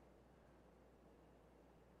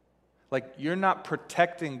 Like, you're not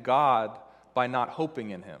protecting God by not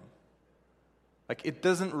hoping in Him. Like, it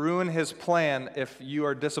doesn't ruin His plan if you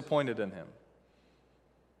are disappointed in Him.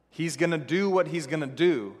 He's going to do what He's going to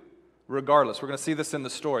do regardless. We're going to see this in the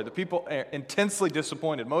story. The people are intensely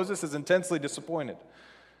disappointed. Moses is intensely disappointed.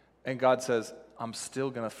 And God says, I'm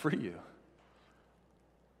still going to free you.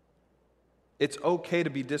 It's okay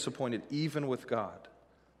to be disappointed even with God,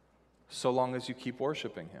 so long as you keep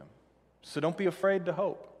worshiping Him. So don't be afraid to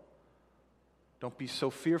hope. Don't be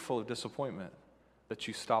so fearful of disappointment that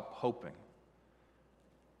you stop hoping.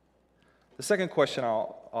 The second question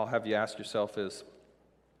I'll have you ask yourself is,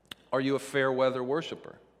 are you a fair weather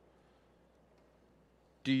worshiper?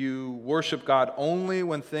 Do you worship God only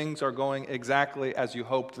when things are going exactly as you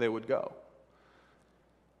hoped they would go?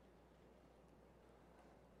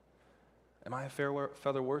 Am I a fair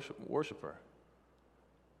weather worshiper?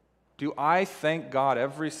 Do I thank God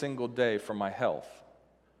every single day for my health?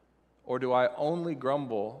 Or do I only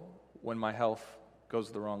grumble when my health goes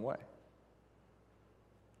the wrong way?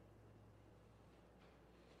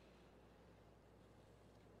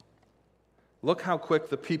 Look how quick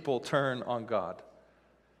the people turn on God.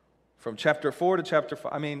 From chapter 4 to chapter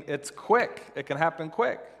 5. I mean, it's quick. It can happen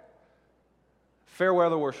quick. Fair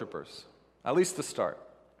weather worshipers, at least to start.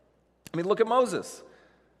 I mean, look at Moses.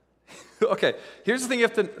 Okay, here's the thing you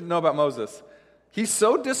have to know about Moses. He's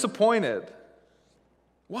so disappointed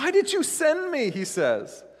Why did you send me, he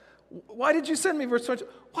says. Why did you send me? Verse 22.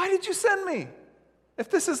 Why did you send me? If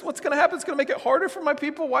this is what's going to happen, it's going to make it harder for my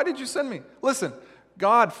people. Why did you send me? Listen,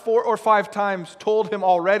 God 4 or 5 times told him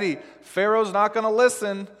already, Pharaoh's not going to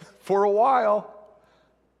listen for a while.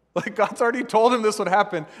 Like, God's already told him this would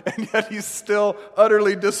happen, and yet he's still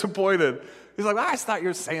utterly disappointed. He's like, I just thought you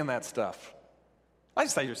were saying that stuff. I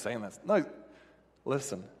just thought you were saying that. No,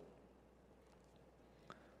 listen.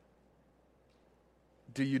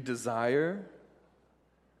 Do you desire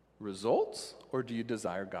results, or do you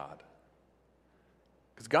desire God?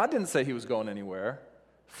 Because God didn't say he was going anywhere.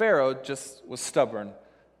 Pharaoh just was stubborn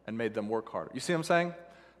and made them work harder. You see what I'm saying?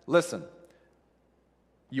 Listen,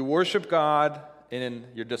 you worship God in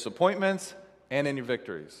your disappointments and in your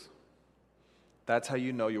victories. That's how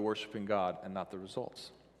you know you're worshiping God and not the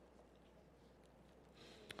results.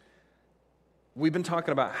 We've been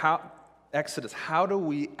talking about Exodus, how do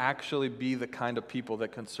we actually be the kind of people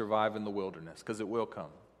that can survive in the wilderness? Because it will come.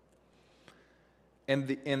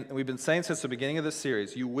 And we've been saying since the beginning of this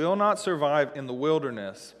series, you will not survive in the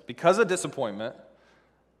wilderness because of disappointment,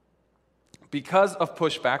 because of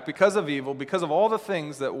pushback, because of evil, because of all the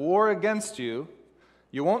things that war against you.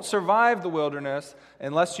 You won't survive the wilderness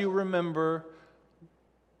unless you remember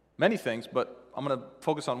many things, but I'm going to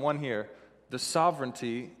focus on one here, the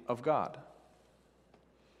sovereignty of God.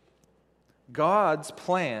 God's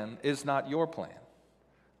plan is not your plan.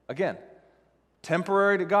 Again,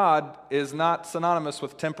 temporary to God is not synonymous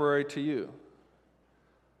with temporary to you.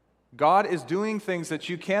 God is doing things that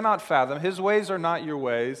you cannot fathom. His ways are not your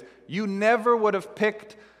ways. You never would have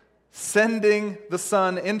picked sending the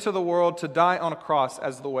Son into the world to die on a cross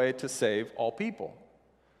as the way to save all people.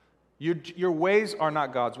 Your ways are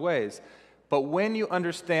not God's ways. But when you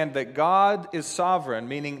understand that God is sovereign,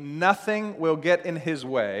 meaning nothing will get in his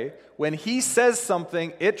way, when he says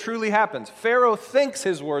something, it truly happens. Pharaoh thinks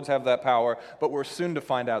his words have that power, but we're soon to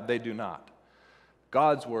find out they do not.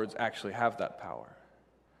 God's words actually have that power.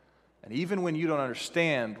 And even when you don't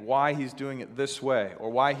understand why he's doing it this way, or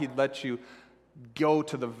why he'd let you go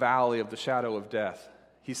to the valley of the shadow of death,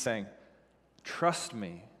 he's saying, trust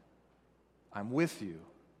me, I'm with you.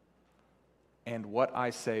 And what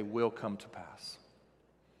I say will come to pass.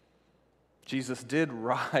 Jesus did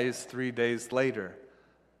rise 3 days later,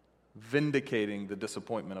 vindicating the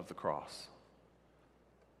disappointment of the cross.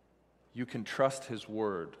 You can trust his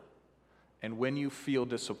word. And when you feel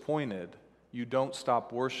disappointed, you don't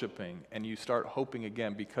stop worshiping and you start hoping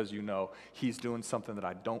again because you know he's doing something that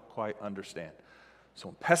I don't quite understand. So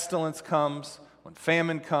when pestilence comes, when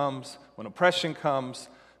famine comes, when oppression comes,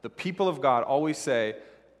 the people of God always say,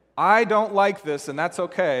 I don't like this, and that's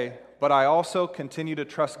okay, but I also continue to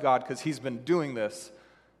trust God because he's been doing this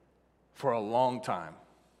for a long time.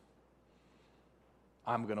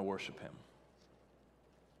 I'm going to worship him.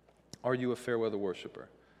 Are you a fair weather worshiper?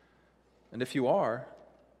 And if you are,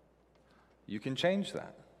 you can change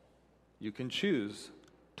that. You can choose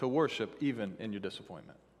to worship even in your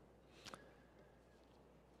disappointment.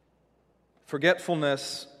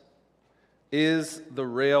 Forgetfulness is the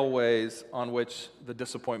railways on which the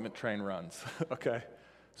disappointment train runs, okay?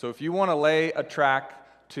 So if you want to lay a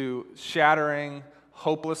track to shattering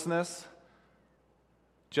hopelessness,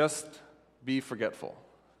 just be forgetful.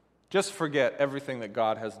 Just forget everything that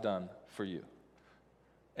God has done for you.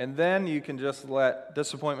 And then you can just let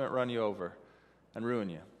disappointment run you over and ruin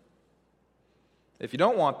you. If you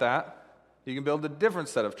don't want that, you can build a different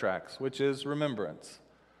set of tracks, which is remembrance.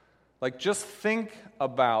 Like, just think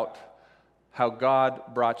about how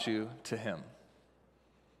God brought you to him.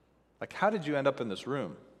 Like, how did you end up in this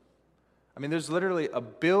room? I mean, there's literally a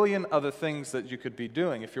billion other things that you could be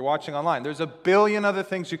doing. If you're watching online, there's a billion other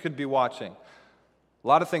things you could be watching. A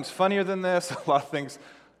lot of things funnier than this, a lot of things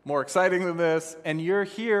more exciting than this, and you're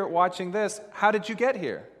here watching this. How did you get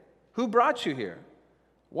here? Who brought you here?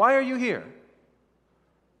 Why are you here?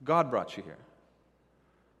 God brought you here.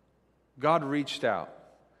 God reached out.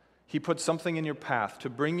 He put something in your path to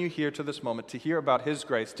bring you here to this moment, to hear about his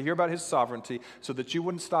grace, to hear about his sovereignty, so that you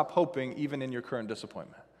wouldn't stop hoping even in your current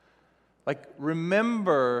disappointment. Like,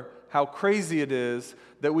 remember how crazy it is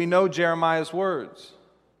that we know Jeremiah's words,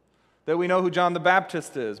 that we know who John the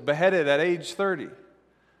Baptist is, beheaded at age 30.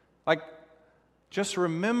 Like, just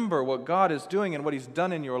remember what God is doing and what he's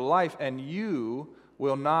done in your life, and you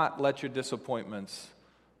will not let your disappointments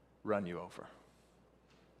run you over.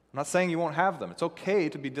 I'm not saying you won't have them. It's okay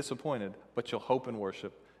to be disappointed, but you'll hope and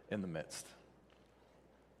worship in the midst.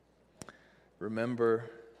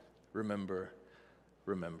 Remember, remember,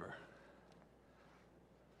 remember.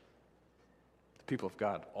 The people of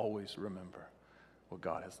God always remember what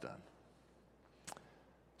God has done.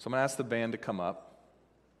 So I'm going to ask the band to come up.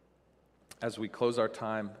 as we close our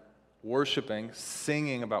time worshiping,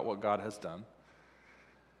 singing about what God has done.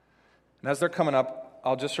 And as they're coming up,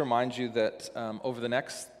 I'll just remind you that over the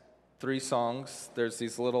next 3 songs, there's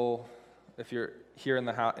these little, if you're here in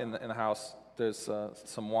the house, there's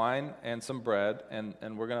some wine and some bread, and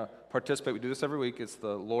we're going to participate. We do this every week. It's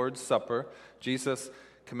the Lord's Supper. Jesus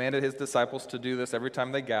commanded his disciples to do this every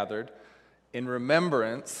time they gathered in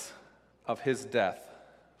remembrance of his death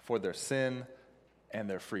for their sin and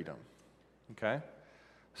their freedom. Okay?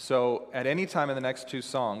 So at any time in the next 2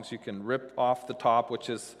 songs, you can rip off the top, which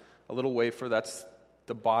is a little wafer. That's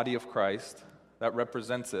the body of Christ. That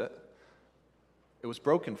represents it. It was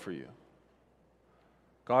broken for you.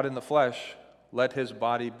 God in the flesh let his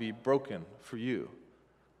body be broken for you.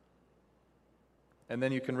 And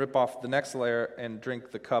then you can rip off the next layer and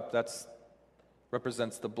drink the cup. That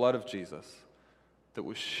represents the blood of Jesus that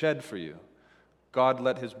was shed for you. God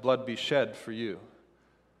let his blood be shed for you,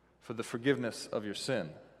 for the forgiveness of your sin.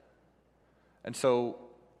 And so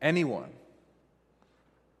anyone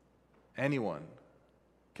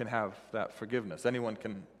can have that forgiveness. Anyone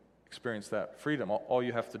can experience that freedom. All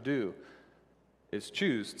you have to do is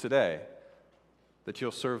choose today that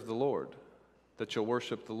you'll serve the Lord, that you'll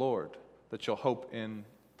worship the Lord, that you'll hope in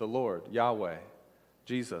the Lord, Yahweh,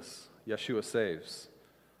 Jesus, Yeshua saves.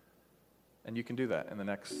 And you can do that in the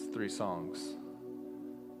next 3 songs.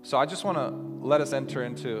 So I just want to let us enter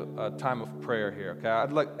into a time of prayer here, okay?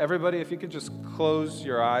 I'd like everybody, if you could just close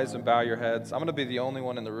your eyes and bow your heads. I'm going to be the only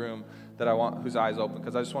one in the room that I want whose eyes open,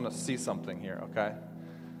 because I just want to see something here, okay?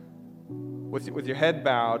 With your head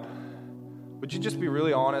bowed, would you just be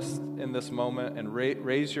really honest in this moment and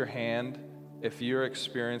raise your hand if you're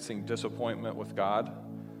experiencing disappointment with God?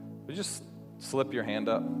 Would you just slip your hand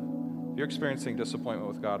up? If you're experiencing disappointment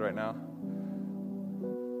with God right now,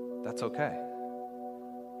 that's okay.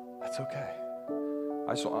 That's okay.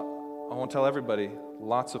 I want to tell everybody,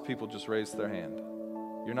 lots of people just raised their hand.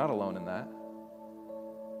 You're not alone in that.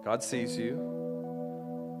 God sees you.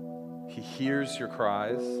 He hears your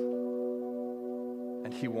cries.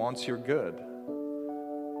 And he wants your good.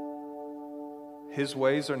 His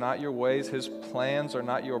ways are not your ways. His plans are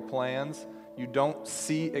not your plans. You don't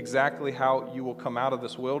see exactly how you will come out of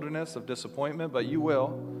this wilderness of disappointment, but you will.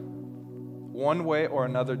 One way or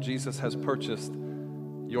another, Jesus has purchased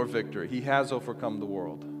your victory. He has overcome the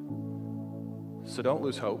world. So don't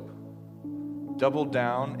lose hope. Double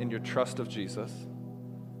down in your trust of Jesus.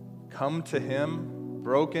 Come to him,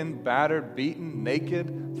 broken, battered, beaten,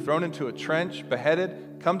 naked, thrown into a trench,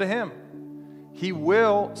 beheaded. Come to him. He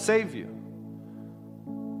will save you.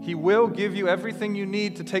 He will give you everything you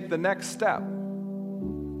need to take the next step.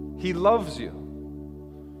 He loves you.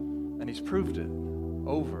 And he's proved it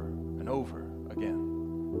over and over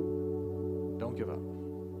again. Don't give up.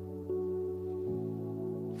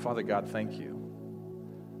 Father God, thank you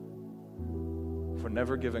for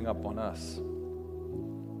never giving up on us,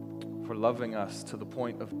 for loving us to the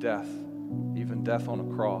point of death, even death on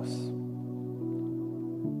a cross.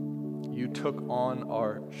 You took on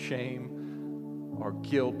our shame, our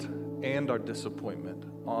guilt, and our disappointment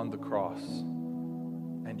on the cross,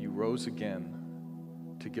 and you rose again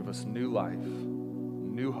to give us new life,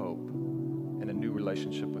 new hope, and a new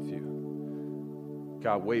relationship with you.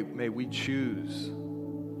 God, may we choose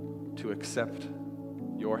to accept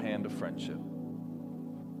your hand of friendship.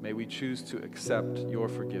 May we choose to accept your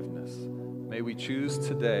forgiveness. May we choose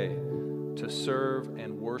today to serve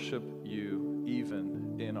and worship you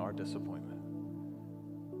even in our disappointment.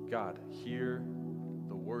 God, hear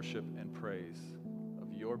the worship and praise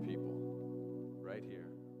of your people.